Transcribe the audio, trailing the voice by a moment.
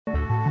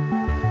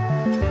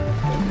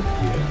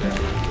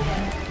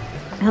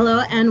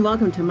Hello and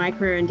welcome to My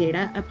Career in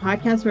Data, a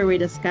podcast where we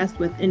discuss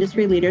with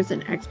industry leaders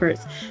and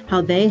experts how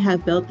they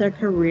have built their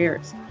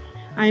careers.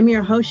 I'm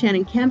your host,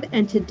 Shannon Kemp,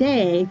 and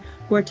today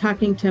we're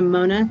talking to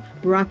Mona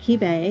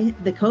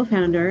Rakibe, the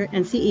co-founder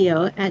and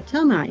CEO at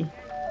Telmai.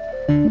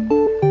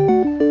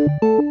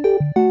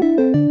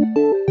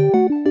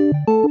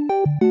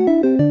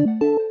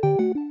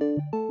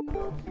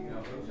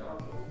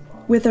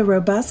 With a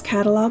robust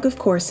catalog of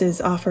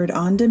courses offered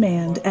on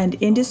demand and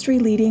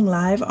industry-leading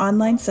live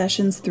online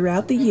sessions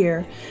throughout the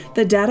year,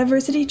 the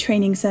Dataversity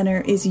Training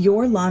Center is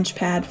your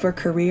launchpad for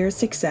career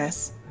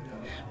success.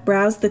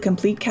 Browse the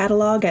complete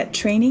catalog at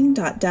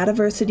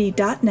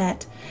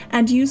training.dataversity.net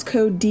and use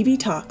code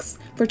DVTalks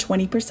for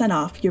 20%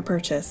 off your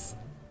purchase.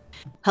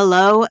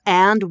 Hello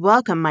and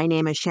welcome. My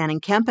name is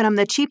Shannon Kemp, and I'm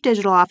the Chief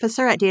Digital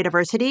Officer at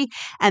Dataversity,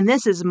 and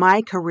this is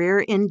My Career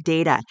in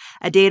Data,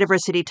 a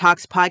Dataversity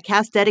Talks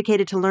podcast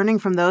dedicated to learning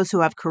from those who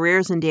have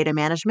careers in data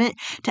management,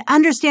 to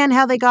understand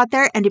how they got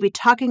there, and to be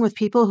talking with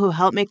people who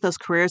help make those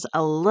careers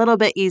a little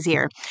bit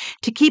easier.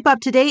 To keep up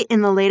to date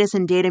in the latest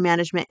in data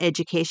management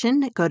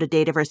education, go to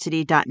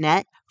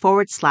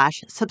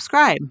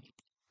dataversity.net/subscribe.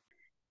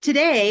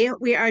 Today,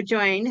 we are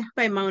joined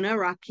by Mona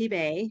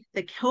Rakibe,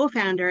 the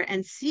co-founder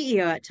and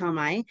CEO at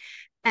Telmai.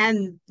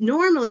 And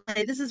normally,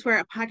 this is where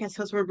a podcast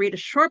host will read a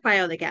short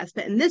bio of the guest,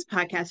 but in this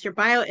podcast, your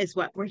bio is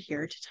what we're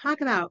here to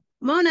talk about.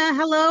 Mona,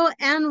 hello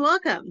and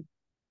welcome.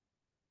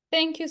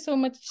 Thank you so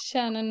much,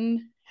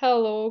 Shannon.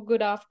 Hello,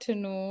 good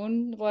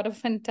afternoon. What a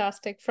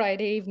fantastic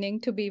Friday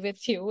evening to be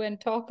with you and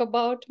talk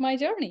about my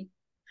journey.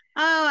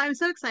 Oh, I'm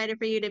so excited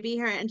for you to be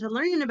here and to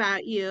learn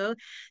about you.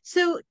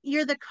 So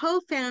you're the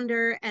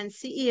co-founder and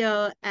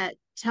CEO at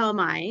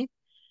Telmai.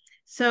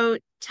 So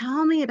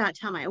tell me about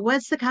Telmai.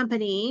 What's the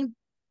company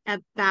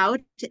about,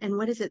 and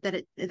what is it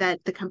that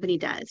the company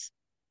does?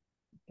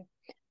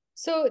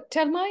 So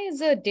Telmai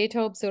is a data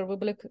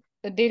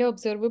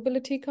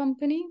observability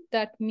company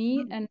that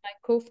me and my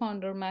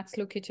co-founder Max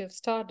Lukic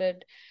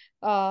started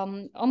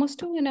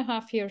almost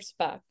 2.5 years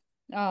back.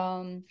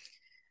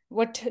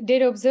 What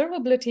data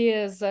observability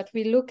is that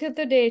we look at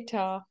the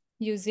data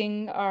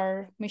using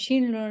our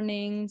machine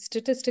learning,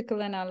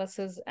 statistical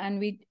analysis, and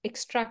we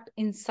extract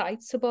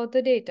insights about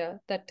the data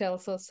that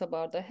tells us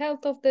about the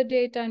health of the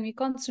data, and we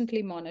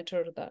constantly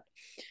monitor that.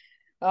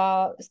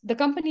 The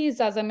company is,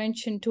 as I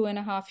mentioned,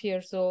 2.5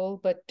 years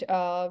old, but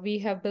we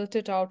have built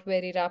it out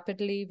very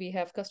rapidly. We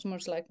have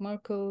customers like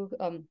Merkle,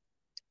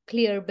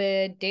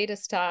 Clearbit,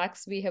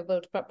 DataStax. We have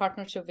built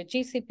partnership with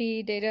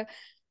GCP,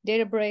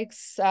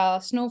 Databricks,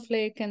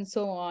 Snowflake, and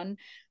so on.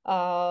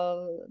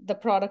 The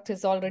product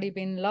has already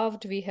been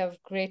loved. We have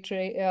great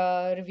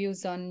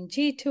reviews on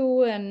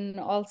G2, and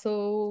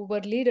also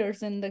were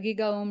leaders in the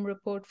GigaOM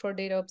report for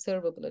data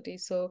observability.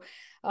 So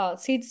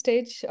seed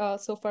stage,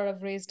 so far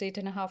I've raised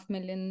 $8.5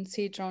 million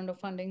seed round of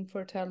funding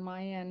for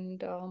Telmai,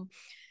 and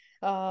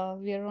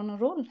we are on a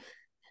roll.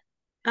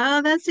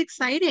 Oh, that's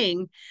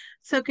exciting.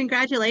 So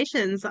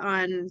congratulations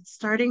on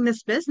starting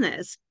this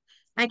business.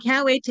 I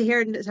can't wait to hear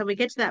until we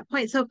get to that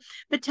point. So,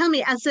 but tell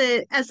me, as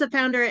the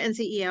founder and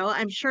CEO,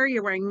 I'm sure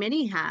you're wearing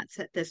many hats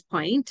at this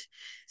point.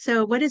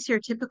 So, what does your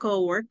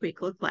typical work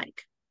week look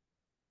like?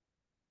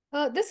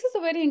 This is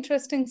a very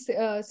interesting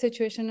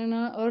situation in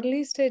an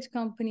early stage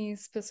company,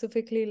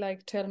 specifically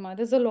like Telma.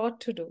 There's a lot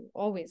to do,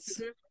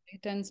 always. Mm-hmm.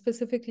 And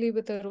specifically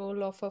with the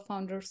role of a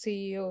founder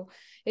CEO,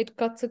 it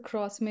cuts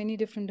across many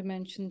different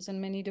dimensions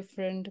and many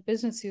different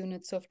business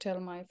units of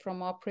Telmai,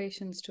 from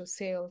operations to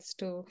sales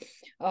to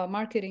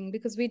marketing,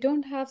 because we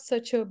don't have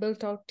such a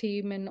built out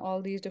team in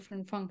all these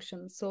different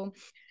functions. So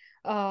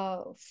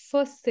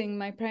first thing,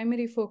 my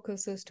primary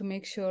focus is to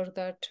make sure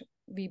that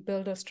we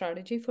build a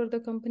strategy for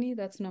the company.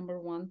 That's number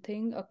one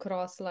thing,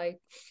 across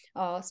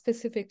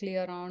specifically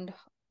around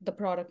the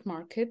product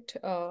market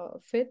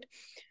fit.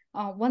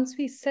 Once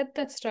we set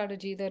that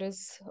strategy, there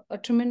is a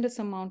tremendous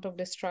amount of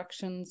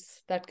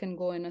distractions that can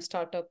go in a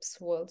startup's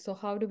world. So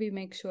how do we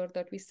make sure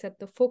that we set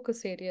the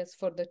focus areas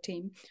for the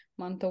team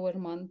month over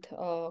month,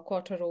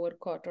 quarter over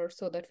quarter,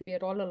 so that we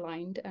are all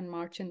aligned and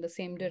march in the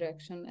same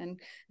direction and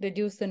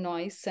reduce the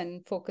noise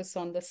and focus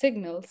on the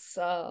signals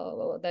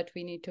that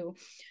we need to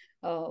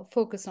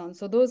focus on.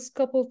 So those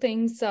couple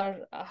things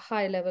are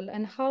high level,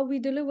 and how we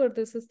deliver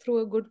this is through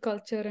a good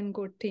culture and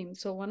good team.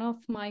 So one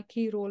of my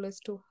key role is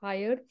to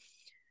hire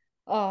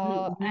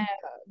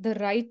the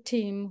right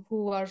team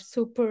who are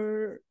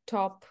super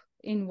top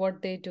in what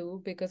they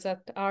do, because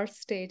at our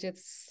stage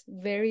it's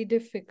very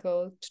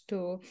difficult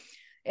to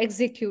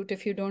execute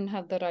if you don't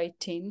have the right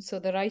team. So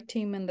the right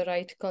team and the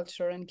right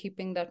culture, and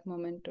keeping that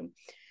momentum.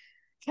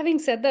 Having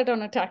said that,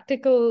 on a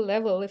tactical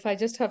level, if I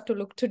just have to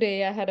look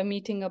today, I had a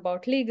meeting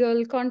about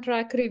legal,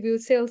 contract review,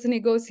 sales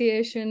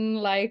negotiation,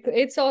 like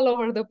it's all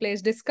over the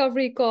place,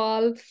 discovery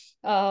call.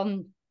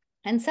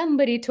 And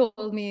somebody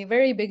told me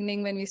very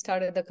beginning when we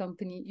started the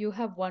company, you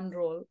have one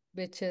role,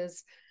 which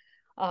is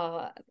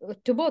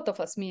to both of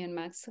us, me and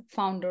Max,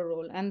 founder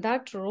role. And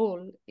that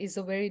role is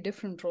a very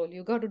different role.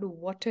 You got to do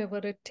whatever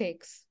it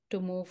takes to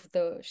move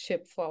the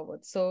ship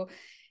forward. So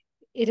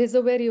it is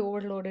a very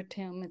overloaded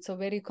term. It's a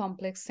very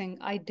complex thing.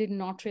 I did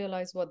not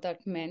realize what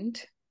that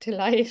meant till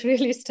I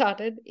really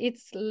started.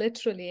 It's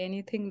literally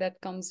anything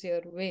that comes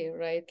your way,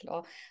 right?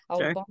 Sure.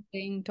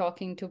 Outbounding,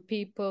 talking to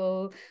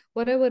people,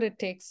 whatever it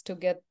takes to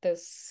get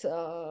this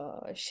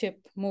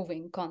ship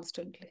moving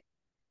constantly.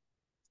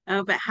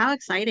 Oh, but how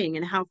exciting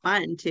and how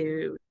fun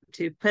to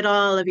put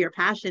all of your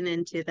passion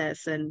into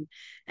this and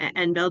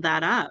build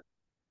that up.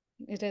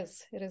 It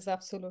is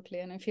absolutely.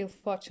 And I feel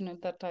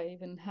fortunate that I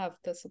even have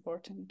this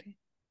opportunity.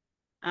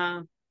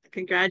 Uh,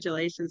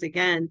 Congratulations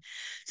again.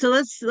 So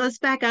let's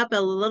back up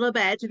a little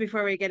bit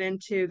before we get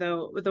into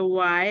the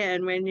why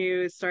and when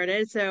you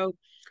started. So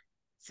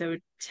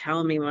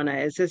tell me, Mona,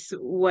 is this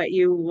what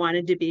you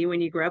wanted to be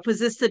when you grew up? Was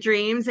this the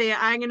dream? Say,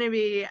 I'm going to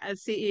be a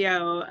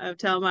CEO of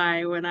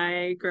Telmai when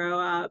I grow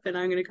up, and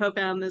I'm going to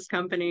co-found this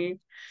company.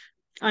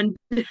 On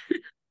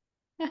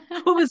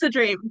what was the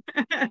dream?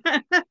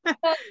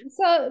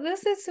 So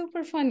this is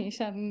super funny,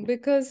 Shannon,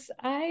 because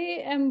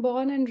I am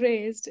born and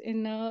raised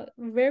in a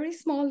very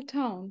small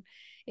town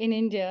in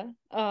India.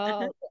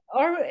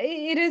 Or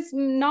it is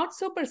not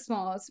super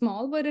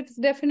small, but it's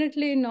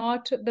definitely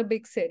not the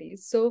big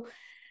cities. So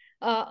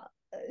uh,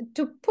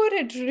 to put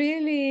it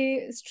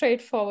really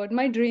straightforward,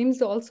 my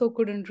dreams also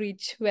couldn't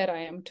reach where I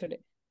am today.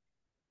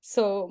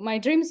 So my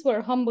dreams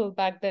were humble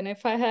back then.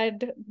 If I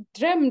had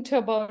dreamt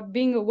about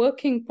being a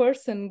working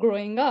person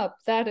growing up,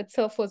 that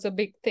itself was a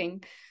big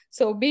thing.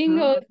 So being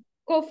a Oh,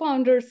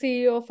 co-founder,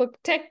 CEO of a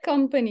tech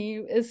company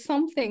is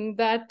something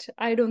that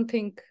I don't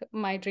think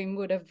my dream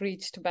would have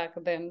reached back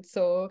then.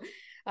 So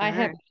I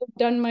have sure.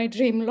 done my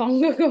dream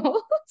long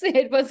ago. So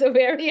it was a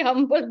very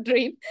humble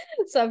dream.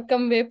 So I've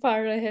come way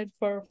far ahead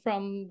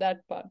from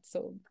that part.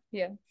 So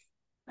yeah.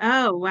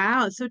 Oh,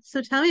 wow. So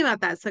tell me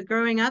about that. So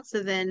growing up,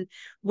 so then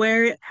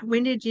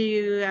when did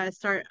you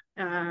start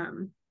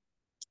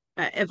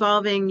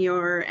evolving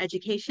your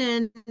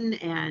education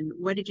and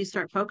what did you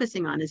start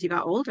focusing on as you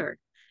got older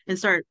and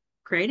start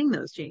creating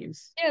those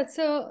dreams? Yeah,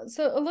 so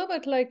a little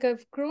bit like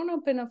I've grown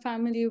up in a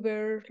family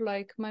where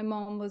like my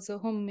mom was a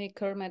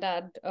homemaker, my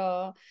dad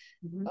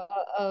Mhm.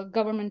 a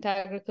government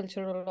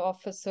agricultural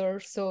officer.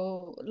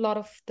 So a lot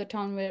of the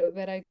town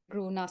where I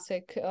grew,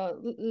 Nasik,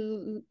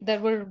 there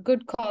were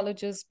good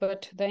colleges,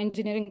 but the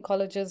engineering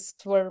colleges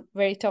were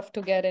very tough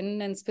to get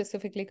in, and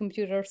specifically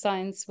computer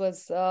science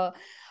was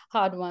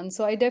hard one.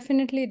 So I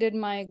definitely did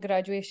my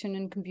graduation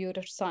in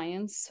computer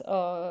science.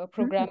 Mm.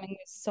 Programming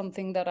is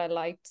something that I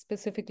liked,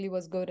 specifically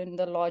was good in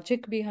the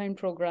logic behind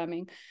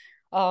programming.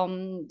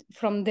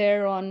 From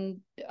there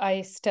on,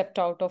 I stepped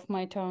out of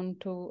my town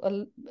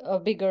to a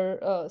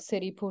bigger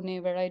city,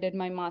 Pune, where I did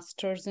my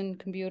master's in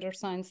computer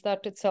science.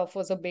 That itself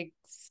was a big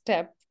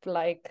step,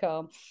 like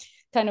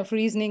kind of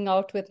reasoning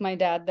out with my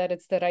dad that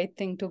it's the right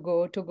thing to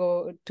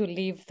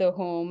leave the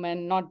home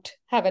and not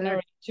have an Sure.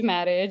 arranged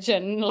marriage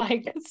and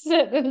like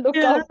look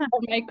Yeah. out for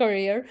my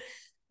career.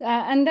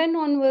 And then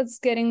onwards,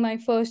 getting my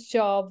first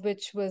job,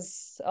 which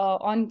was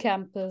on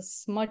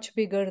campus, much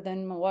bigger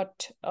than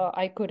what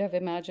I could have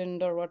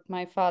imagined or what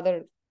my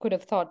father could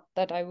have thought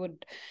that I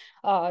would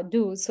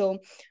do. So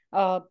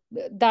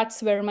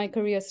that's where my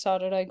career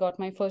started. I got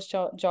my first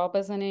job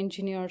as an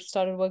engineer,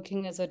 started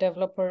working as a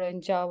developer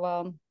in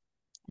Java,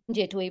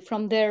 J2E.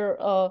 From there,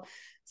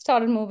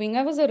 started moving.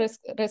 I was a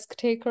risk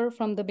taker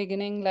from the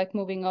beginning, like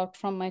moving out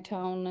from my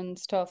town and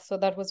stuff. So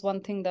that was one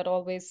thing that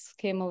always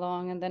came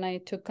along. And then I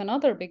took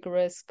another big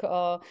risk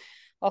of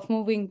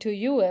moving to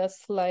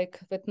US, like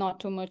with not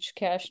too much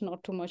cash,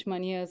 not too much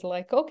money. I was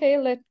like,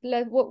 okay,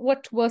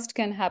 what worst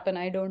can happen?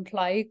 I don't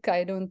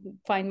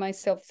find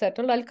myself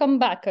settled. I'll come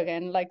back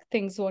again. Like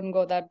things won't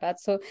go that bad.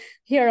 So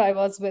here I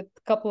was with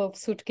a couple of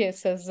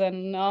suitcases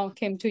and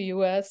came to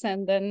US,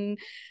 and then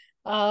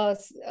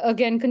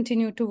again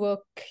continued to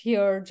work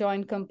here,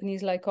 joined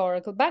companies like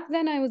Oracle. Back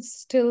then I was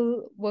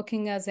still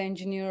working as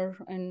engineer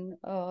in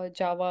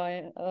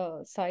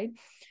Java side.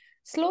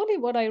 Slowly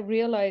what I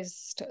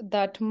realized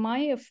that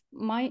my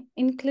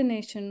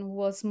inclination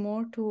was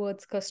more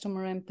towards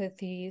customer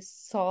empathy,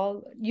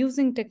 solve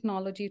using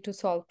technology to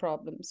solve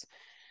problems.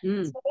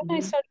 Mm, So then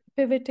I mhm, started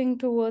pivoting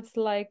towards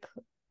like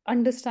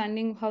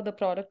understanding how the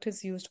product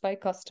is used by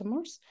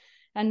customers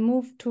and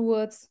move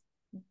towards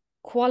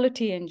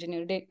quality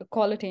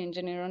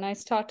engineer, and I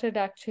started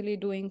actually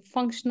doing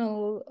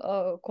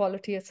functional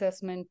quality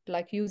assessment,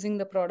 like using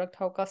the product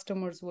how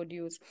customers would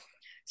use.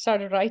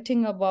 Started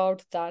writing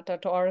about that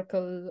at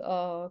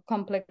Oracle,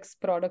 complex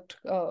product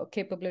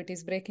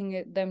capabilities,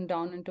 breaking them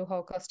down into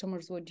how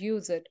customers would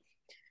use it.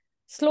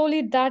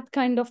 Slowly that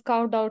kind of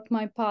carved out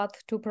my path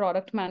to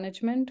product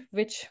management,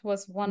 which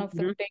was one of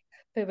the mhm, big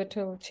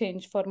pivotal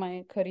change for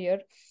my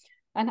career.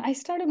 And I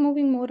started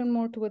moving more and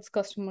more towards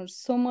customers,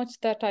 so much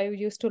that I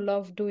used to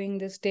love doing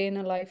this day in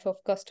a life of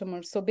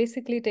customers. So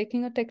basically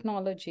taking a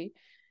technology,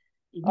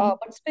 mhm.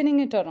 but spinning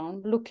it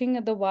around, looking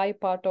at the why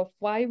part of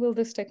why will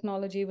this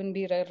technology even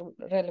be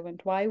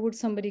relevant? Why would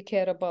somebody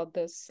care about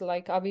this?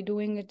 Like, are we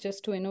doing it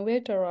just to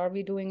innovate, or are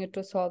we doing it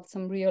to solve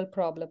some real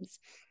problems?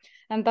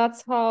 And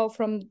that's how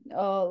from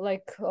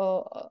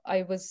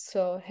I was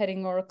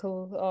heading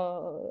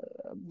Oracle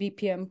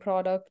BPM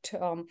product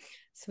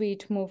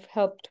suite,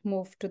 helped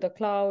move to the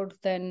cloud,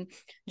 then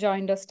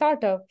joined a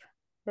startup.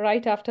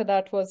 Right after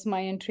that was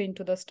my entry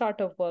into the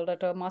startup world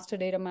at a master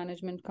data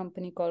management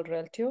company called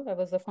Reltio. I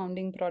was the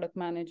founding product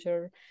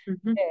manager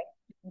Mm-hmm. there.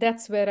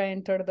 That's where I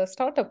entered the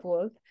startup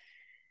world,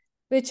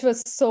 which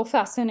was so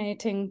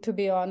fascinating, to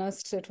be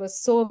honest. It was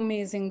so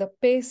amazing. The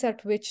pace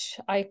at which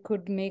I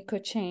could make a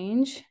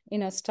change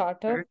in a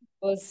startup Sure.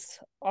 was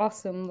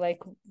awesome.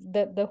 Like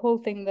the whole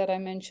thing that I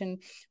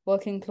mentioned,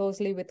 working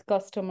closely with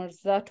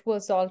customers, that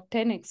was all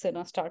 10x in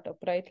a startup,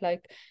 right?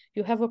 Like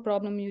you have a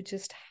problem, you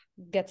just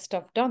get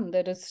stuff done.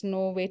 There is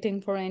no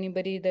waiting for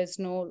anybody. There's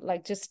no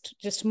like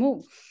just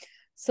move.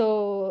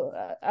 So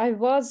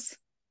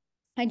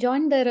I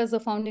joined there as a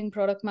founding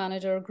product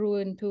manager, grew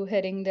into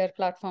heading their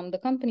platform. The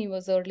company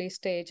was early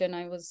stage, and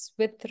I was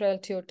with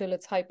Reltio till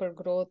its hyper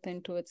growth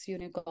into its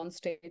unicorn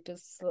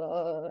status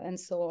and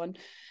so on.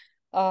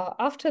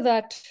 After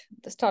that,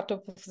 the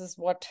startup is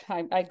what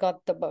I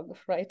got the bug,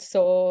 right?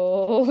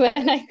 So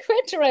when I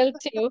quit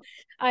Reltio,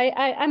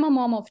 I'm a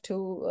mom of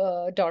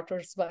two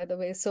daughters, by the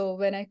way. So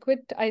when I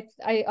quit, I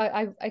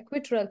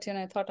quit Reltio, and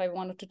I thought I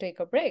wanted to take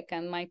a break.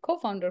 And my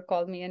co-founder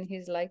called me, and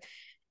he's like,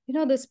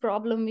 this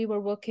problem we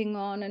were working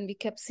on and we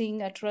kept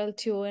seeing at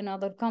Reltio and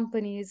other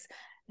companies,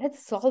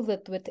 let's solve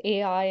it with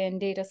AI and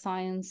data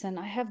science. And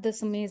I have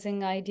this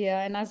amazing idea.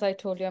 And as I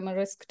told you, I'm a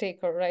risk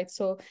taker, right?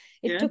 So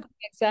it Yeah. took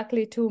me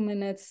exactly 2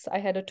 minutes. I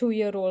had a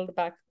 2-year-old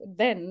back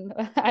then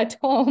at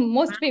home.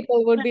 Most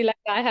people would be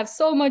like, I have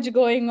so much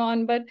going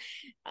on. But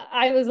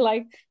I was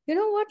like, you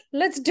know what?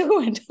 Let's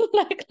do it.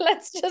 Like,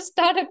 let's just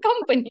start a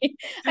company.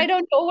 I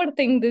don't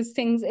overthink these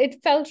things.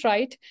 It felt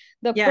right.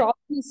 The Yeah.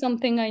 problem is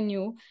something I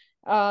knew.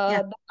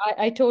 Yeah.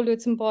 I told you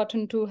it's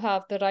important to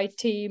have the right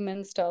team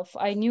and stuff.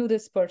 I knew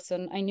this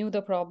person, I knew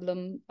the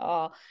problem,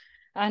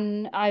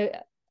 and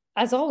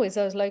as always,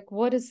 I was like,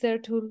 what is there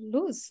to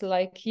lose?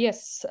 Like,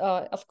 yes,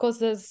 of course,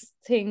 there's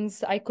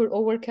things I Sure.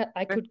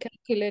 could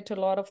calculate a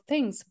lot of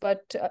things,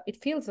 but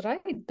it feels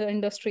right. The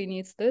industry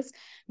needs this.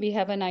 We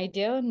have an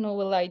idea,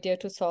 novel idea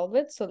to solve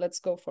it, so let's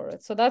go for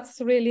it. So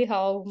that's really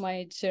how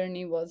my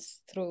journey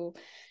was, through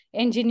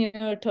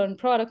engineer turned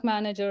product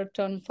manager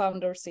turned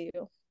founder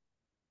CEO.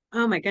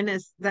 Oh my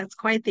goodness, that's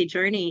quite the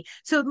journey.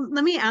 So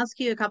let me ask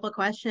you a couple of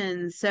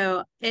questions.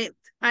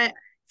 I,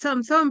 so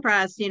I'm so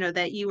impressed,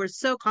 that you were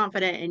so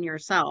confident in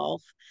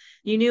yourself.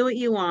 You knew what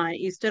you want.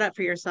 You stood up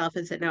for yourself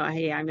and said, "No,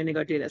 hey, I'm going to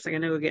go do this. I'm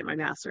going to go get my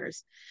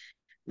master's."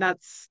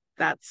 That's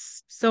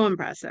so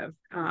impressive.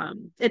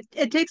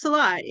 It takes a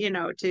lot,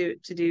 to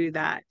do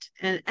that,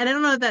 and I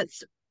don't know if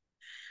that's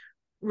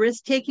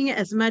risk taking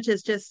as much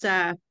as just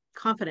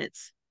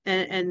confidence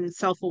and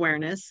self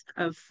awareness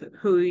of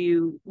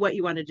what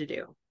you wanted to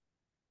do.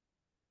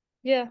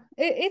 Yeah,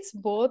 it's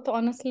both,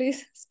 honestly Yeah.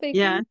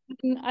 speaking.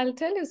 And I'll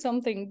tell you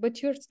something,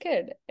 but you're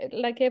scared,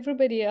 like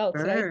everybody else,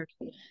 right? Sure.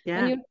 And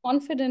Yeah. you're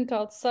confident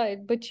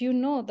outside, but you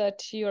know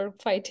that you're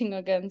fighting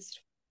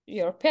against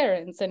your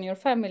parents and your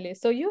family.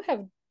 So you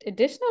have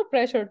additional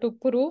pressure to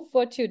prove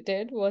what you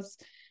did was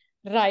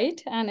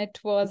right, and Hmm. it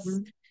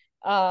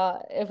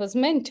was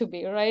meant to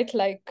be, right?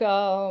 Like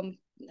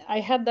I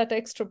had that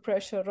extra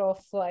pressure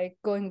of like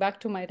going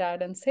back to my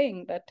dad and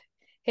saying that,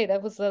 hey,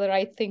 that was the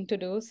right thing to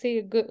do. See,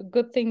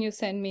 good thing you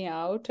send me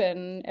out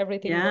and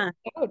everything worked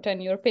Yeah. out.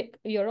 And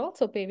you're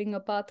also paving a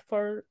path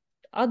for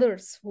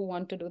others who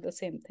want to do the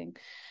same thing.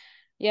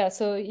 Yeah,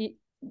 so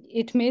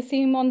it may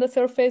seem on the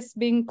surface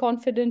being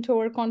confident,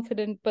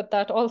 overconfident, but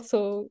that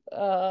also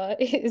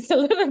is a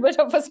little bit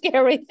of a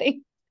scary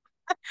thing.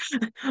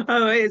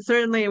 Oh, it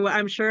certainly,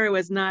 I'm sure it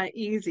was not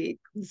easy.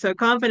 So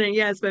confident,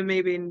 yes, but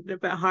maybe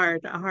a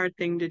hard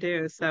thing to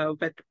do. So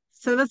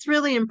that's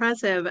really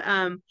impressive.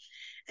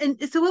 And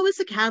so what was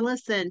the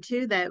catalyst then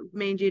too that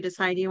made you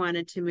decide you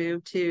wanted to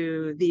move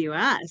to the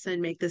US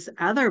and make this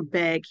other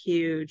big,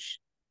 huge,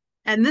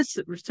 and this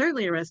was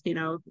certainly a risk,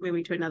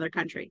 moving to another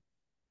country.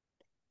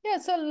 Yeah,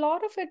 so a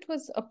lot of it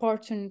was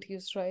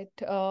opportunities, right?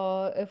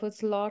 It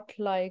was a lot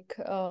like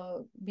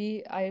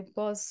I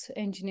was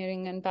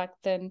engineering, and back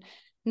then,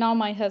 now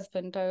my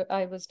husband,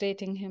 I was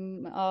dating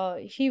him.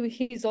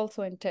 He's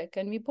also in tech,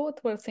 and we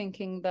both were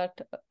thinking that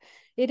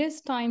it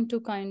is time to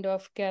kind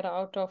of get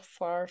out of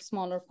our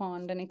smaller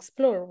pond and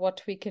explore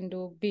what we can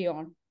do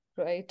beyond,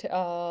 right?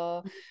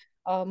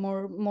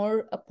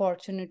 More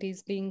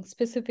opportunities. Being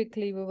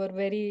specifically, we were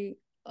very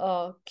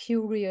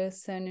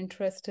curious and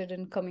interested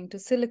in coming to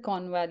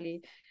Silicon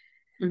Valley,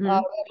 Hmm. where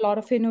a lot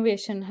of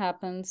innovation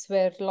happens,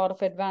 where a lot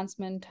of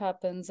advancement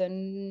happens,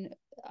 and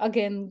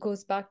again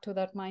goes back to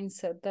that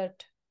mindset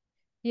that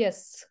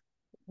yes,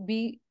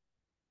 we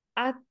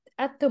at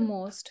at the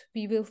most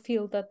we will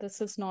feel that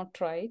this is not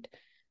right,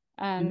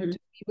 Hmm. and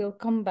we will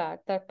come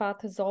back. That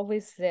path is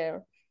always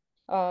there.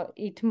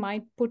 It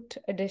might put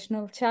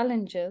additional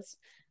challenges,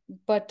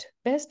 but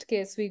best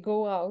case we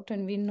go out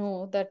and we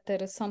know that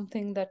there is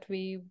something that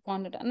we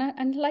wanted.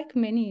 And like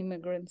many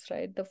immigrants,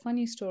 right? The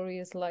funny story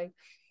is like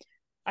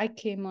I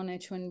came on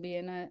H-1B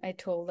and I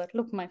told that,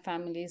 look, my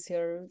family is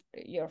here,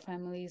 your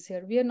family is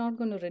here. We are not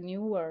going to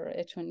renew our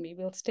H-1B.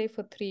 We'll stay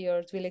for 3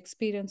 years. We'll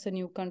experience a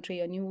new country,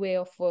 a new way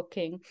of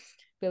working.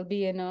 We'll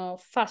be in a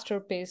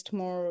faster paced,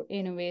 more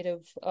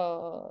innovative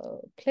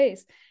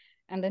place.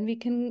 And then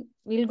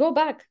we'll go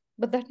back.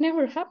 But that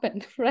never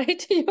happened,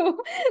 right?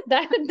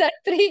 That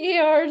 3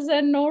 years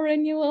and no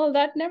renewal,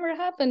 that never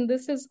happened.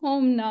 This is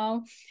home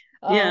now.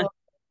 Yeah.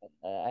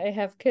 I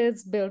have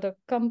kids, build a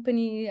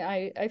company.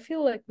 I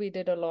feel like we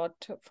did a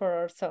lot for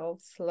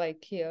ourselves.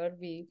 Like here,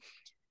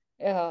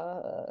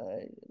 uh,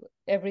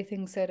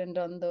 everything said and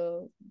done,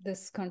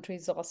 this country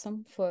is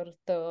awesome for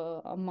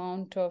the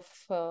amount of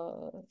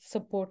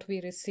support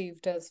we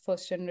received as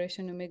first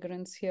generation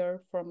immigrants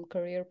here, from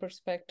career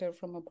perspective,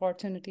 from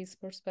opportunities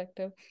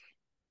perspective.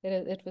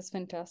 It was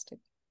fantastic.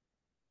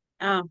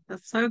 Oh,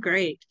 that's so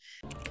great.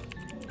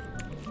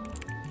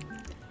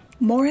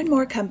 More and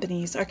more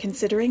companies are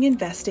considering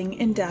investing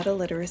in data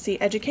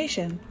literacy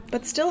education,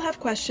 but still have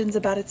questions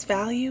about its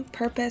value,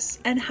 purpose,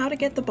 and how to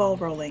get the ball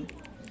rolling.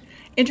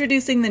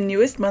 Introducing the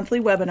newest monthly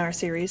webinar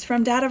series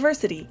from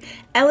Dataversity,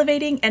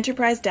 Elevating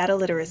Enterprise Data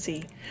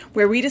Literacy,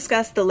 where we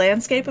discuss the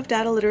landscape of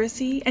data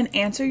literacy and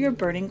answer your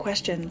burning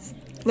questions.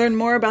 Learn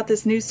more about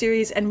this new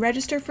series and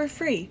register for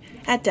free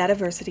at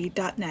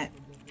dataversity.net.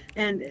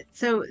 And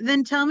so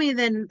then tell me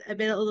then a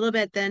little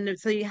bit then.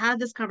 So you had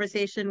this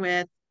conversation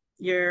with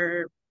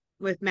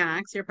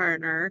Max, your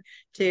partner,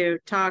 to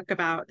talk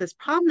about this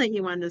problem that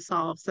you wanted to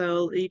solve.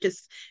 So you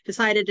just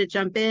decided to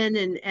jump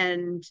in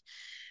and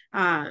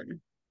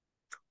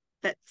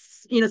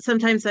that's,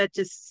 sometimes that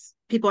just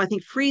people I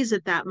think freeze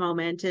at that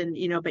moment and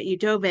but you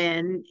dove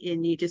in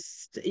and you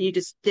just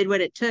did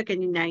what it took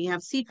and now you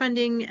have seed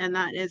funding and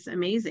that is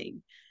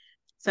amazing.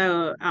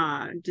 So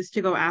just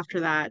to go after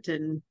that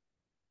and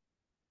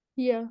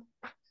Yeah.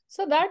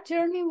 So that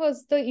journey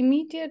was the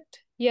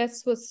immediate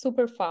yes was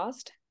super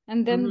fast.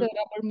 And then the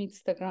rubber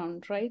meets the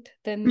ground, right?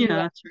 Then you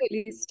yeah,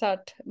 actually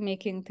start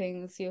making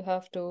things. You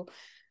have to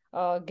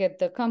get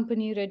the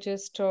company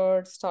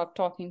registered, start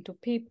talking to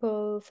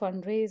people,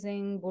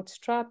 fundraising,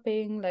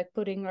 bootstrapping, like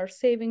putting our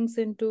savings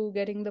into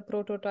getting the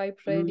prototype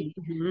ready.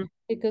 mm-hmm.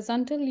 Because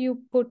until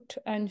you put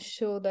and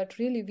show that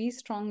really we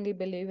strongly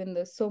believe in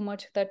this so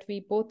much that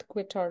we both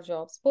quit our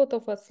jobs, both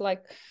of us,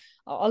 like,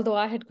 although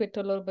I had quit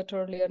a little bit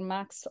earlier,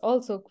 Max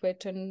also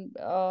quit, and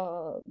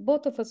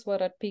both of us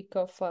were at peak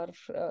of our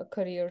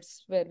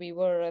careers where we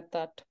were at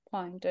that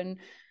point, and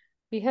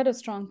we had a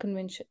strong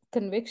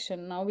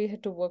conviction. Now we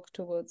had to work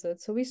towards it.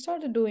 So we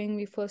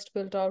first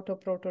built out a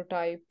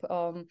prototype.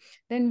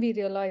 Then we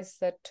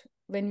realized that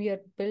when we are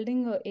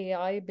building a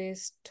AI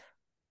based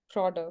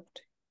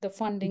product, the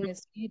funding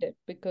is needed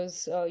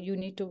because you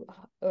need to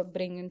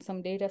bring in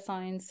some data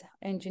science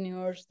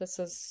engineers. This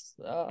is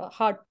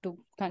hard to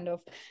kind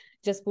of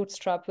just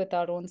bootstrap with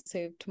our own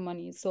saved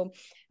money. So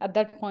at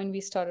that point,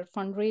 we started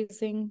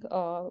fundraising.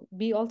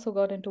 We also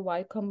got into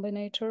Y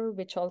Combinator,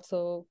 which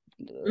also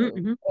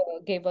Mm-hmm.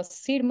 gave us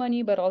seed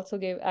money, but also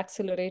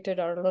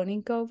accelerated our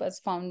learning curve as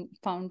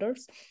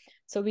founders.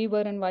 So we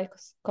were in Y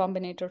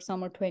Combinator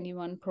Summer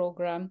 21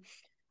 program.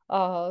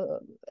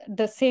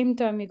 The same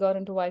time we got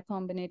into Y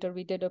Combinator,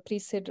 we did a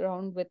pre-seed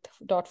round with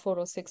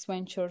 .406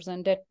 Ventures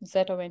and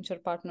Zeta Venture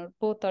Partner.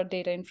 Both are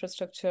data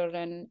infrastructure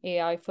and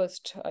AI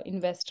first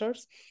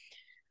investors.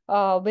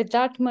 With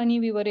that money,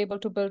 we were able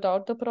to build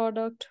out the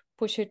product,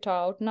 push it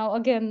out. Now,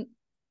 again,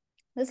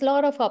 there's a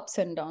lot of ups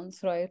and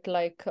downs, right?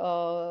 Like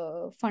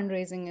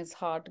fundraising is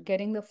hard.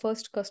 Getting the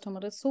first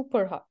customer is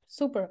super hard.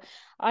 Super.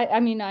 I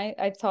mean,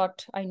 I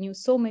thought I knew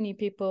so many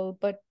people,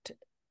 but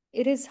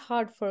it is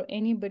hard for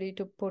anybody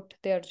to put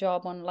their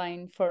job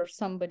online for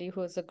somebody who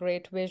has a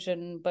great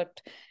vision,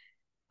 but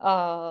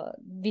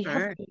we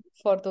have Sure. to look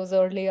for those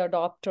early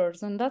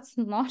adopters, and that's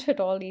not at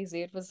all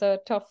easy. It was a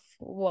tough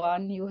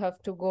one. You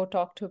have to go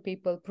talk to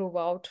people, prove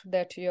out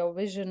that your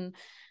vision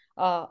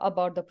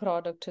about the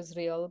product is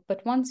real.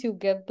 But once you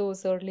get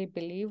those early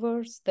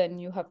believers, then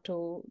you have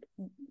to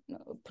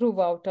prove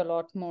out a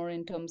lot more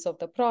in terms of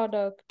the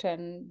product.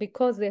 And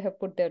because they have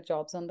put their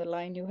jobs on the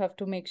line, you have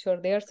to make sure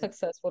they're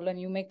successful and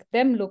you make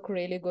them look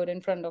really good in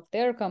front of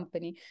their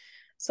company.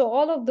 So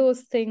all of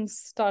those things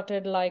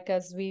started like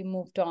as we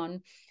moved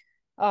on.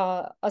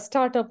 A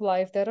startup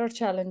life, there are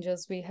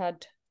challenges. We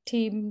had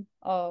team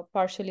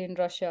partially in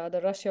Russia.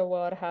 The Russia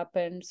war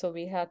happened, so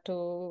we had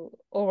to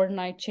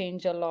overnight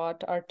change a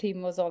lot. Our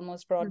team was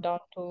almost brought down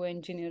to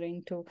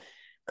engineering to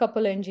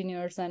couple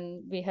engineers,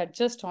 and we had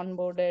just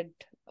onboarded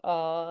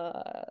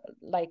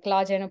like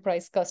large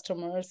enterprise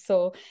customers.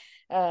 So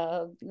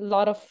a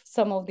lot of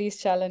some of these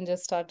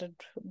challenges started.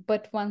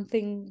 But one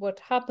thing,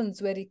 what happens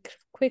very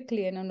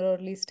quickly in an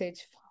early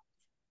stage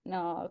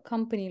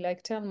company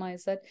like Telmai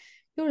is that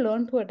you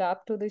learn to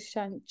adapt to these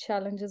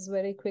challenges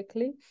very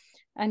quickly,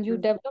 and you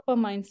develop a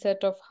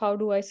mindset of how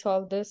do I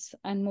solve this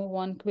and move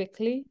on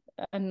quickly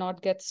and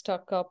not get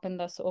stuck up in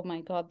this, oh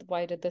my God,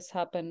 why did this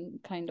happen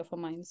kind of a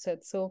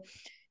mindset. So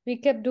we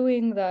kept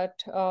doing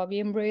that. We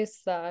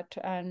embraced that,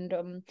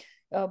 and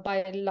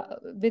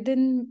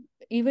within,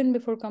 even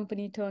before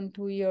company turned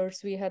 2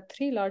 years, we had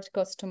 3 large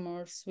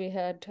customers. We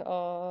had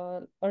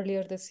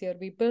earlier this year,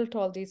 we built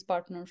all these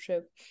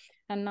partnerships,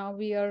 and now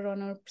we are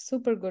on a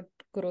super good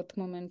growth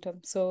momentum.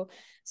 So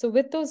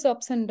with those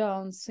ups and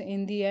downs,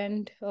 in the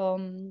end,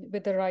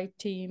 with the right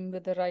team,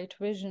 with the right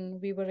vision,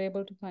 we were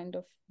able to kind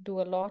of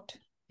do a lot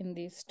in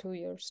these 2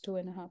 years,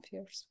 2.5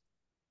 years.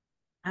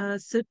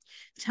 So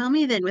tell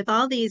me then, with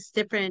all these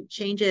different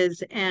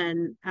changes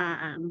and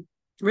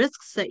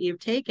risks that you've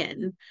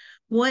taken,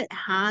 what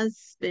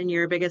has been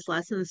your biggest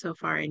lesson so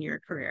far in your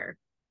career?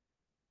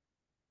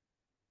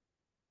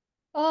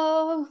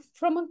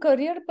 From a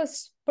career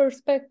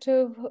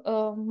perspective,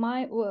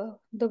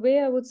 the way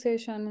I would say,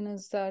 Shannon,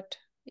 is that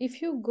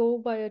if you go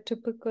by a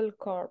typical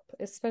corp,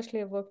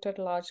 especially I've worked at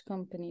large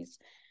companies,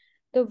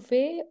 the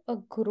way a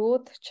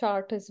growth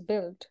chart is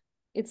built,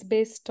 it's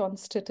based on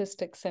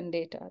statistics and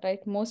data, right?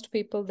 Most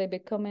people, they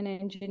become an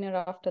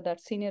engineer after that,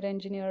 senior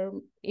engineer.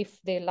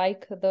 If they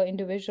like the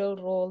individual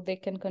role, they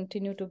can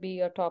continue to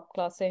be a top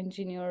class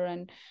engineer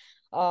and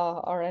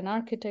or an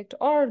architect,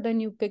 or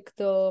then you pick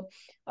the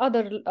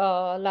other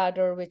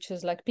ladder, which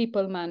is like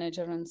people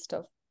manager and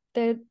stuff.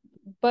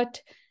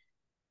 But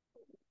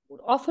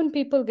often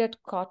people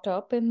get caught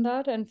up in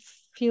that and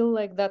feel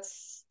like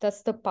that's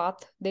the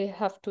path they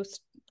have to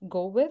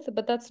go with,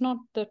 but that's not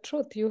the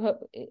truth. You have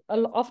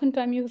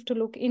oftentimes you have to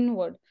look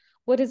inward.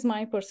 What is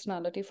my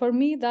personality? For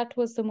me, that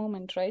was the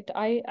moment, right?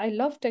 I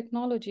love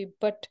technology,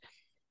 but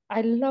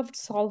I loved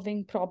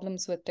solving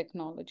problems with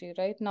technology,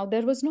 right? Now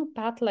there was no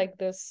path like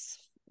this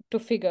to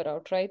figure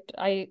out, right?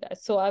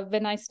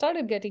 When I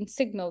started getting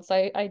signals,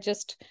 I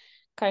just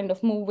kind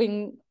of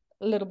moving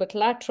a little bit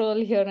lateral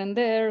here and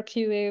there,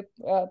 QA,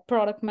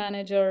 product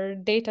manager,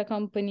 data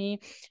company.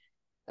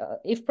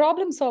 If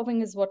problem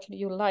solving is what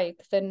you like,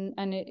 then,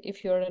 and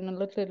if you're in a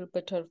little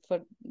bit of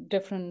a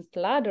different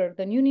ladder,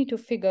 then you need to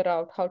figure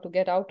out how to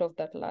get out of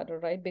that ladder,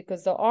 right?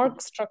 Because the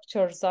org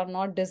structures are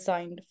not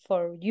designed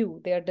for you.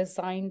 They are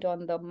designed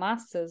on the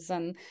masses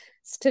and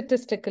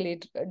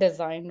statistically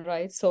designed,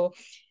 right? So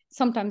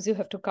sometimes you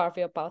have to carve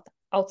your path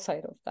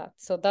outside of that.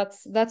 So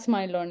that's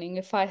my learning.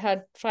 If I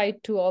had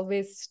tried to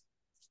always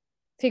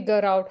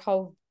figure out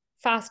how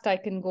fast I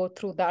can go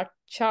through that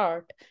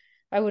chart,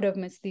 I would have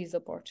missed these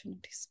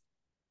opportunities.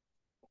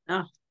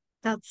 Oh,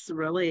 that's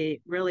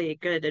really, really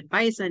good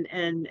advice and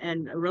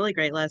a really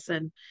great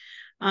lesson.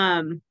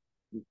 Um,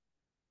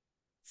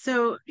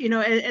 so,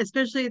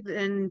 especially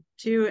then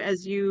too,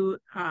 as you're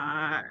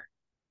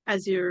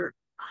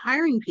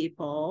hiring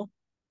people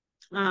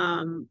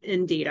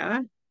in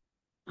data,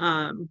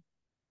 um,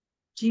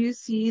 do you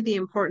see the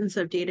importance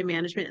of data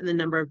management and the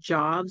number of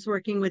jobs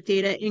working with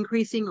data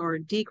increasing or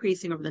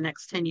decreasing over the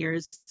next 10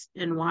 years,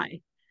 and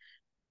why?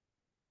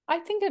 I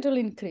think it will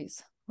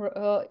increase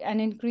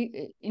and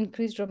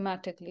increase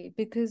dramatically,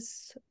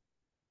 because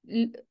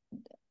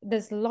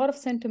there's a lot of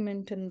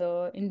sentiment in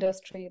the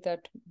industry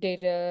that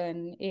data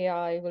and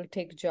AI will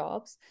take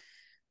jobs.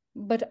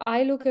 But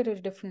I look at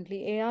it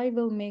differently. AI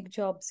will make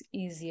jobs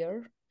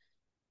easier.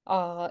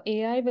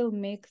 AI will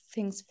make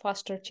things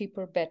faster,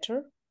 cheaper,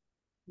 better,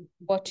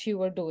 what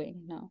you are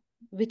doing now,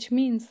 which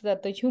means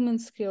that the human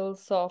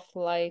skills of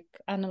like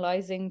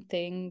analyzing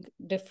things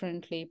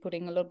differently,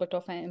 putting a little bit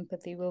of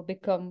empathy, will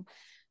become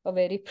a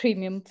very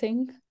premium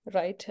thing,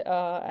 right?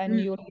 And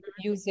you'll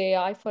use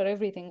AI for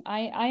everything.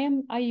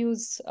 I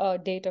use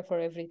data for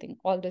everything,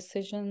 all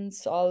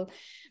decisions, all,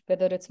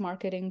 whether it's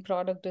marketing,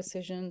 product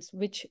decisions,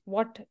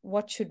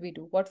 what should we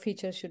do, what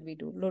features should we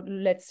do.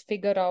 Let's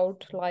figure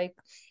out, like,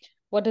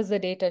 what does the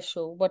data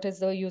show, what is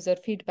the user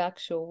feedback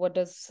show, what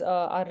does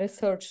our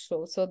research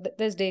show. So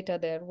there's data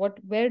there.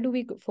 Where do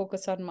we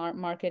focus on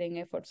marketing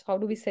efforts, how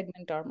do we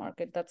segment our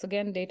market? That's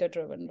again data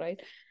driven,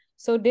 right?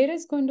 So data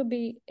is going to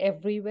be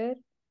everywhere.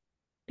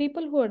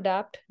 People who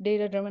adapt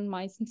data driven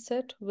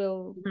mindset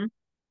will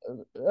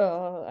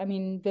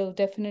will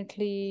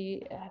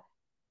definitely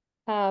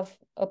have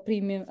a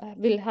premium,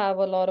 will have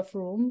a lot of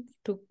room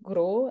to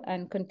grow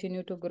and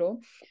continue to grow.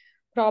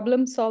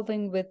 Problem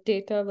solving with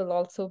data will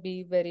also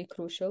be very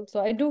crucial. So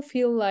I do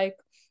feel like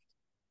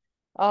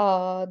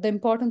the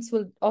importance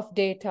of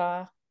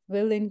data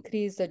will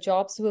increase, the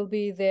jobs will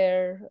be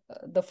there.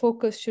 The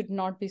focus should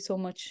not be so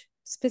much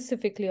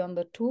specifically on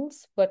the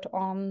tools, but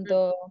on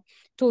the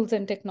tools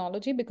and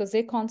technology, because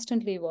they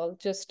constantly evolve.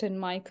 Just in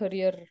my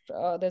career,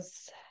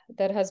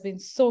 there has been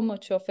so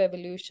much of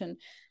evolution.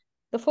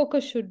 The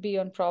focus should be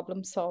on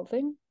problem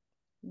solving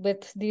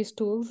with these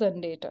tools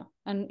and data.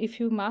 And if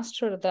you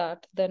master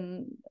that,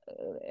 then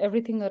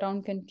everything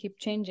around can keep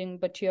changing,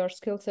 but your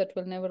skill set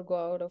will never go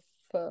out of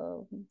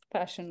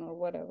fashion or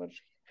whatever.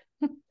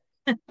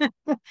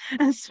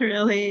 That's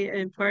really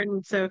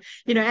important. So,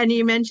 and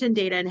you mentioned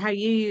data and how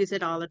you use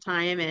it all the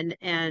time,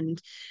 it's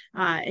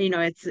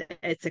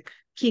a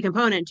key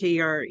component to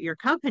your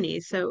company.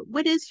 So,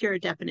 what is your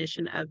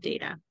definition of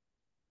data?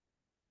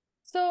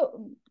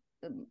 So,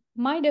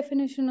 my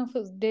definition of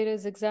data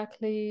is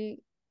exactly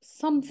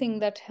something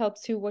that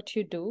helps you what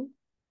you do.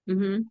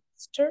 Mm-hmm.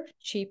 faster,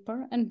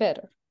 cheaper, and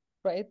better,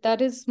 right?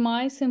 That is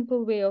my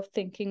simple way of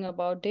thinking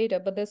about data,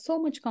 but there's so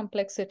much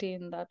complexity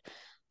in that.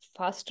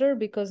 Faster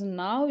because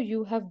now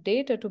you have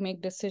data to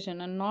make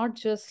decision and not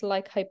just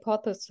like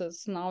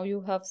hypothesis. Now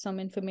you have some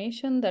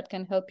information that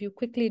can help you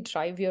quickly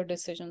drive your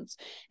decisions.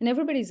 And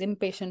everybody's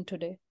impatient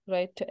today,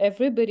 right?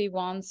 Everybody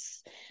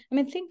wants, I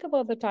mean, think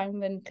about the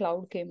time when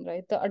cloud came,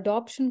 right? The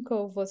adoption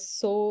curve was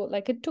so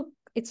like it took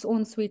its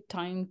own sweet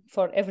time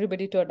for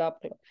everybody to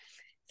adopt it.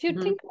 If you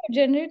Mhm. think about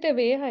generative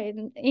AI,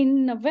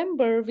 in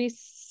November, we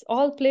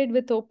all played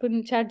with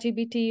Open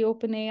ChatGPT,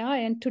 Open AI,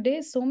 and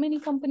today so many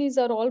companies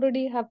are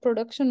already have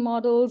production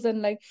models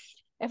and like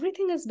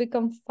everything has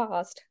become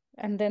fast.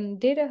 And then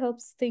data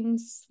helps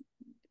things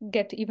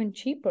get even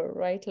cheaper,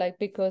 right? Like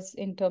because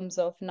in terms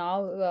of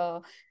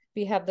now,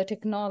 we have the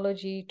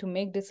technology to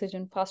make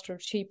decision faster,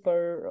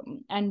 cheaper,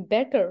 and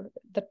better.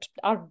 That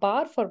our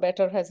bar for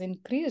better has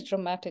increased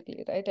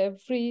dramatically, right?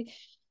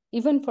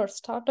 Even for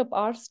startup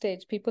our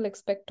stage, people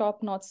expect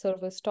top-notch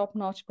service,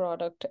 top-notch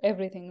product,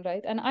 everything,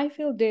 right? And I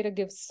feel data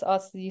gives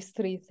us these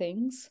three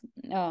things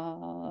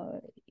uh,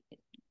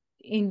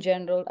 in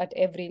general at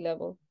every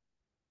level.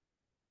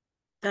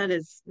 That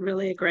is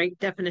really a great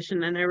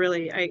definition, and I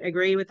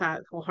agree with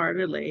that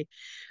wholeheartedly.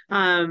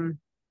 Um,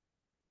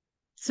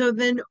 so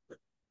then,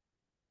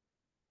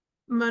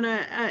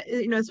 Mona,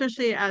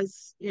 especially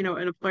as an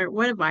employer,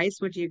 what advice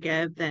would you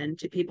give then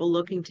to people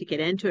looking to get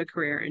into a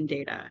career in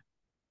data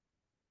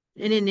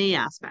in any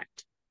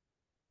aspect?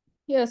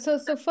 Yeah, so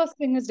first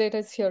thing is data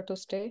is here to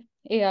stay.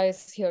 AI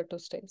is here to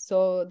stay.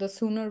 So the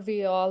sooner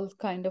we all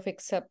kind of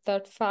accept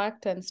that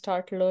fact and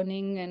start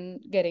learning and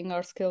getting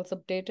our skills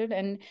updated,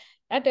 and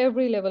at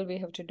every level we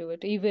have to do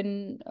it.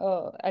 Even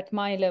at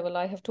my level,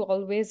 I have to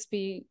always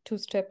be two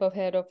step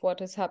ahead of what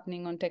is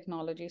happening on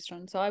technology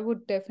front. So I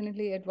would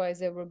definitely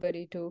advise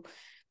everybody to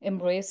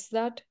embrace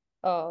that.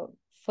 Uh,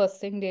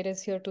 First thing, data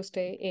is here to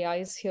stay. AI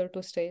is here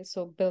to stay.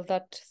 So build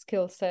that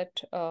skill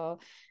set.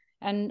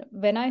 And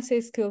when I say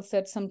skill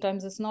set,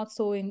 sometimes it's not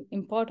so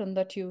important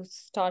that you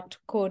start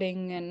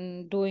coding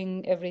and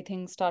doing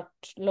everything, start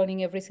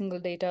learning every single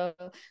data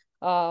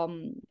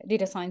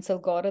science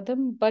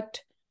algorithm.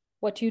 But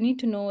what you need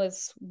to know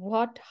is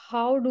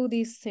how do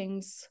these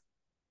things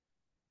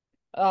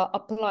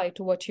apply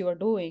to what you are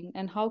doing,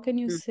 and how can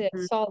you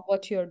Mhm. solve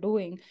what you're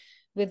doing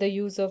with the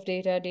use of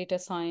data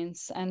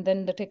science, and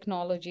then the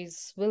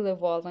technologies will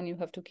evolve and you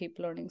have to keep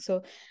learning.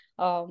 So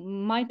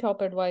my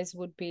top advice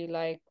would be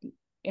like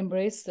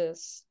embrace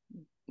this,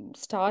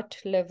 start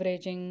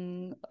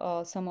leveraging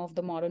some of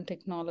the modern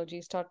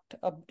technology, start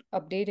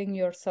updating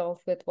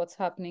yourself with what's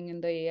happening in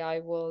the AI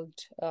world,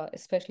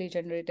 especially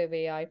generative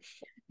AI.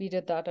 We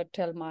did that at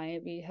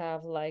Telmai. We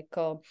have like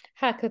a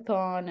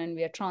hackathon, and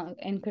we are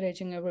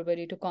encouraging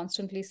everybody to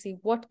constantly see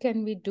what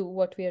can we do,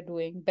 what we are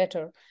doing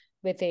better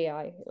with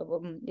AI.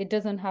 It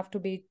doesn't have to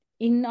be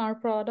in our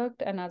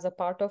product and as a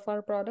part of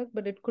our product,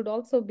 but it could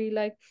also be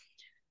like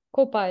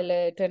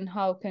Copilot, and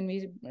how can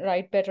we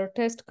write better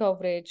test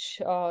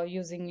coverage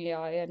using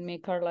AI and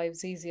make our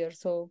lives easier.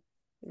 So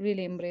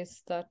really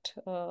embrace that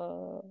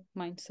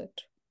mindset.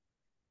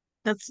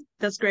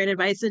 That's great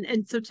advice.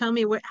 And so tell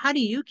me, how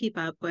do you keep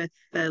up with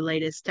the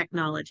latest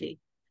technology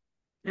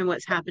and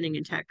what's happening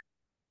in tech?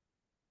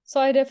 So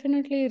I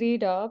definitely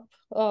read up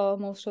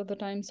most of the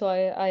time. So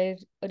I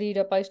read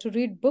up. I used to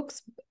read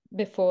books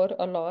before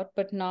a lot,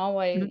 but now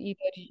I Mhm.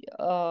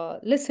 either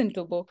listen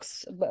to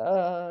books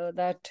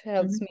that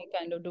helps Mhm. me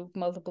kind of do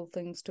multiple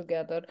things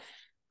together.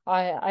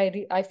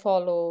 I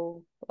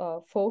follow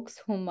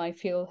folks whom I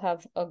feel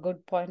have a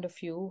good point of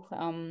view,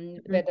 Mhm.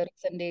 whether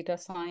it's in data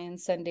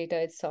science and data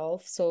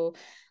itself. So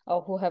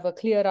who have a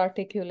clear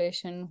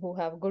articulation, who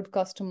have good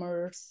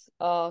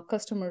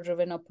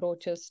customer-driven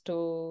approaches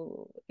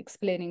to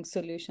explaining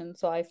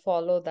solutions. So I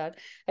follow that.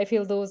 I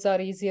feel those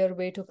are easier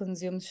way to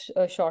consume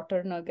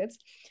shorter nuggets.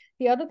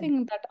 The other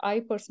thing that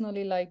I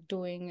personally like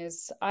doing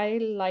is I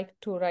like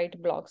to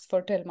write blogs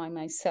for Telmai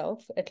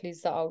myself, at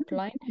least the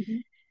outline,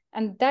 Mhm.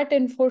 and that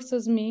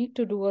enforces me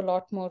to do a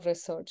lot more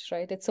research,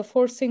 right? It's a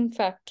forcing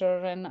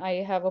factor, and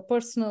I have a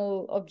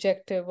personal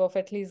objective of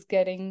at least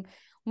getting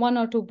one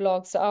or two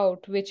blogs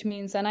out, which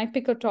means, and I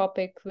pick a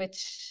topic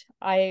which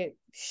I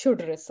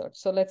should research.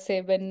 So let's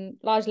say when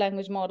large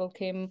language model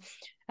came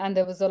and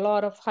there was a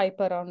lot of hype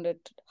around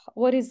it,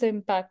 what is the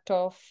impact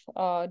of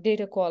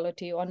data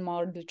quality on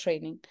model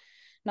training?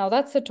 Now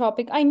that's a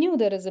topic I knew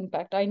there is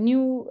impact. I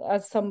knew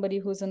as somebody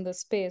who's in the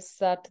space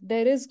that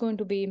there is going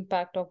to be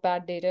impact of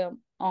bad data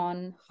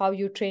on how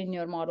you train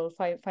your model,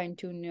 fine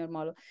tune your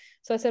model.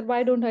 So I said,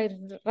 why don't I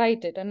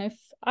write it? And if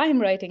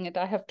I'm writing it,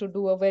 I have to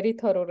do a very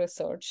thorough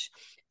research.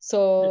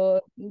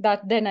 So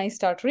that then I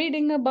start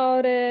reading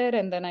about it,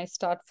 and then I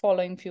start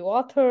following few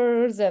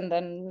authors, and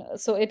then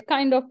so it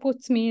kind of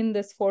puts me in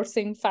this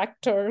forcing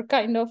factor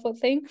kind of a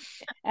thing.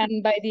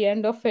 And by the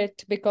end of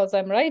it, because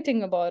I'm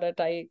writing about it,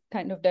 I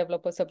kind of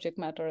develop a subject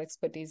matter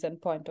expertise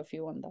and point of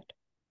view on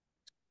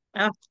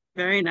Oh,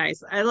 very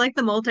nice. I like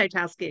the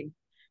multitasking.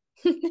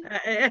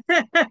 that.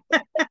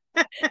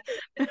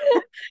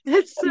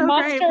 It's so great,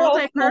 Master of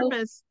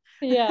multi-purpose.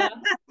 Yeah.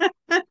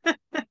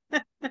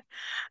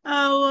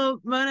 Oh,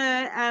 well,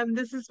 Mona,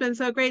 this has been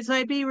so great. So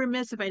I'd be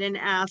remiss if I didn't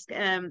ask,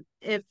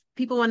 if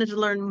people wanted to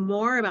learn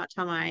more about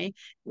Telmai,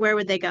 where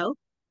would they go?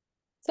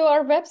 So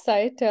our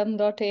website,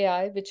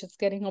 AI, which is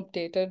getting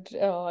updated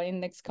in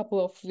next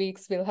couple of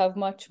weeks, we'll have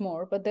much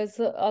more. But there's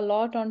a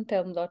lot on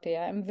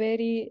AI. I'm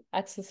very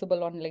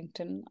accessible on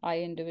LinkedIn, I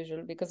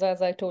individual, because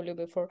as I told you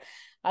before,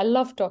 I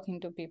love talking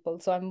to people.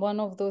 So I'm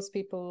one of those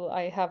people.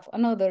 I have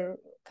another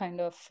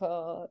kind of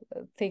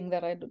thing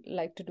that I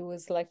like to do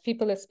is like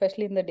people,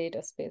 especially in the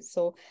data space.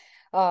 So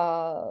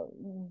uh,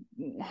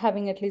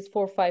 having at least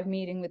 4 or 5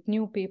 meeting with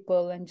new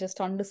people and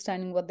just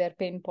understanding what their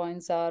pain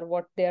points are,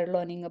 what they're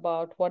learning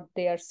about, what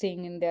they are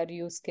seeing in their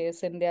use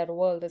case in their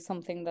world is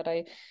something that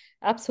I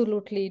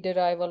absolutely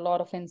derive a lot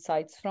of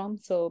insights from.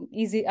 So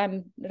easy,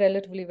 I'm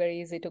relatively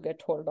very easy to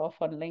get hold of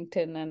on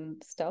LinkedIn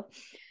and stuff.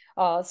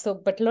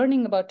 But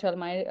learning about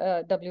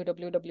Telmai,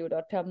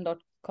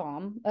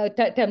 www.telm.com,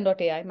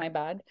 telm.ai, my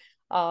bad.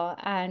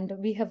 And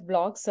we have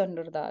blogs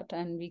under that,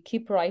 and we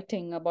keep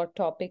writing about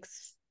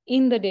topics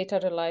in the data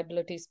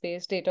reliability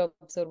space, data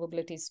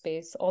observability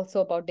space, also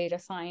about data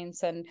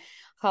science and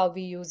how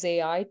we use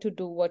AI to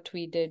do what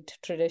we did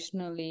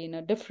traditionally in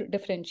a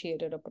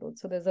differentiated approach.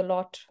 So there's a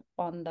lot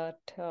on that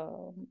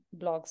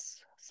blogs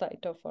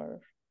site of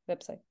our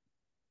website.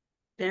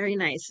 Very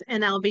nice.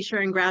 And I'll be sure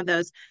and grab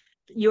those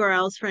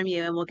URLs from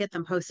you, and we'll get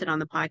them posted on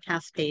the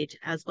podcast page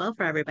as well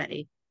for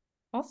everybody.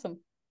 Awesome.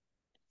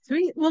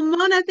 Sweet. Well,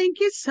 Mona, thank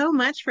you so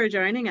much for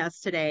joining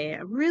us today. I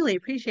really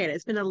appreciate it.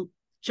 It's been a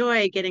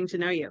joy getting to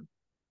know you.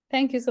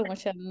 Thank you so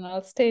much, Shannon.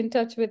 I'll stay in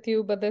touch with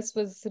you, but this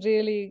was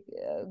really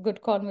a good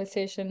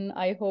conversation.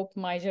 I hope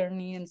my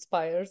journey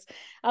inspires.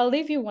 I'll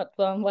leave you with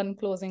one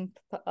closing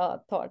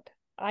thought.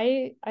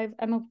 I'm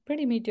a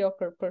pretty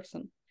mediocre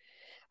person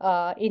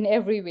in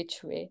every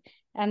which way.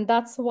 And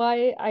that's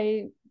why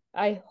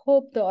I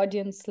hope the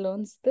audience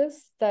learns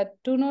this, that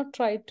do not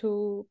try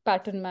to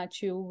pattern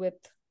match you with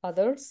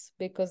others,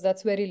 because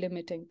that's very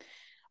limiting.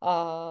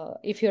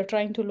 If you're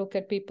trying to look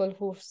at people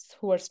who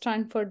are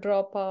Stanford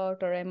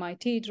dropout or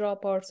MIT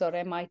dropouts or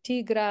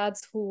MIT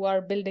grads who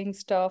are building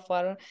stuff,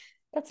 or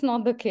that's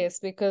not the case,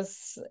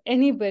 because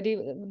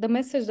the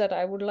message that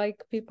I would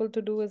like people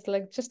to do is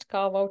like just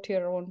carve out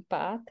your own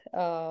path.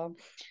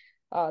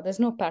 There's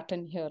no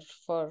pattern here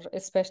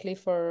especially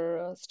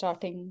for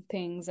starting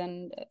things,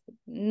 and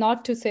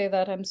not to say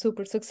that I'm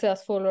super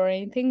successful or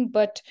anything,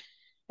 but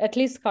at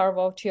least carve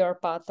out your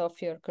path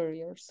of your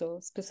career. So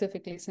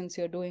specifically, since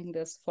you're doing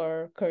this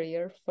for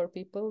career for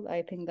people,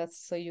 I think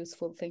that's a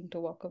useful thing to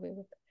walk away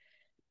with.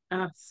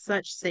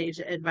 Such sage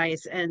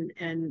advice, and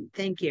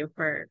thank you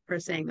for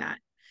saying that.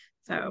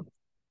 So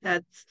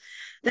that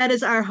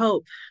is our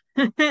hope.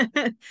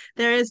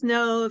 There is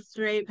no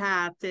straight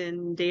path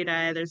in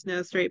data. There's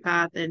no straight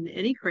path in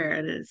any career.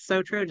 And it's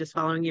so true. Just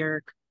following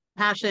your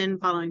passion,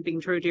 following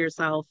being true to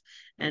yourself,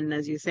 and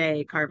as you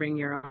say, carving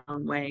your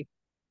own way.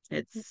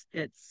 It's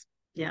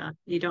yeah,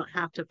 you don't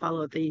have to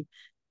follow the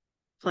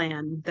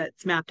plan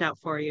that's mapped out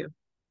for you.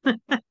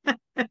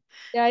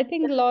 Yeah, I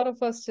think a lot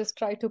of us just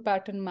try to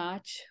pattern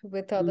match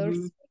with Hmm.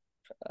 others.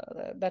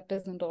 That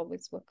doesn't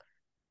always work.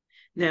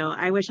 No,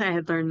 I wish I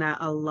had learned that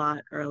a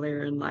lot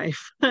earlier in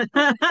life.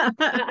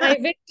 I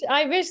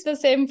wish the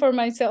same for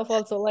myself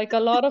also. Like a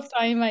lot of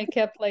time I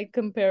kept like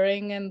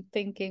comparing and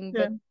thinking,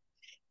 Yeah, but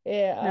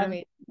yeah, I yeah.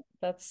 mean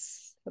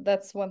that's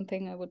one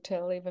thing I would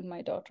tell even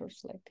my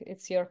daughters, like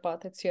it's your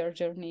path, it's your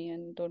journey,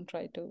 and don't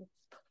try to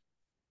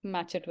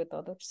match it with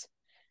others.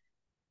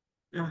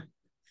 Oh,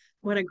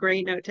 what a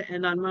great note to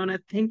end on, Mona.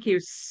 Thank you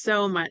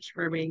so much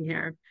for being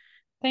here.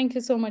 Thank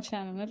you so much,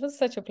 Shannon. It was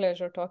such a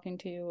pleasure talking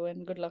to you,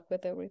 and good luck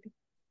with everything.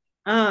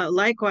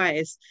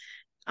 Likewise.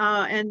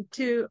 And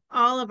to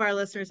all of our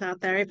listeners out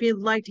there, if you'd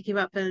like to keep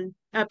up to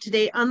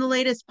date on the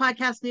latest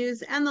podcast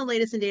news and the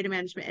latest in data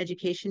management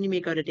education, you may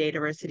go to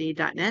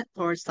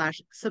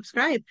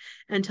dataversity.net/subscribe.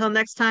 Until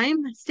next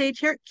time, stay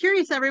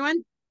curious,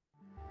 everyone.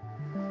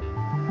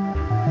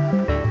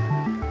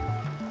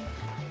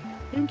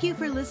 Thank you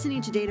for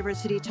listening to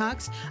Dataversity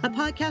Talks, a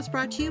podcast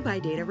brought to you by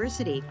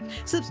Dataversity.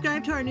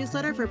 Subscribe to our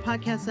newsletter for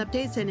podcast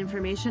updates and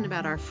information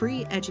about our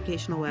free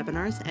educational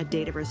webinars at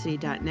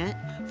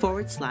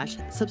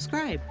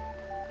dataversity.net/subscribe.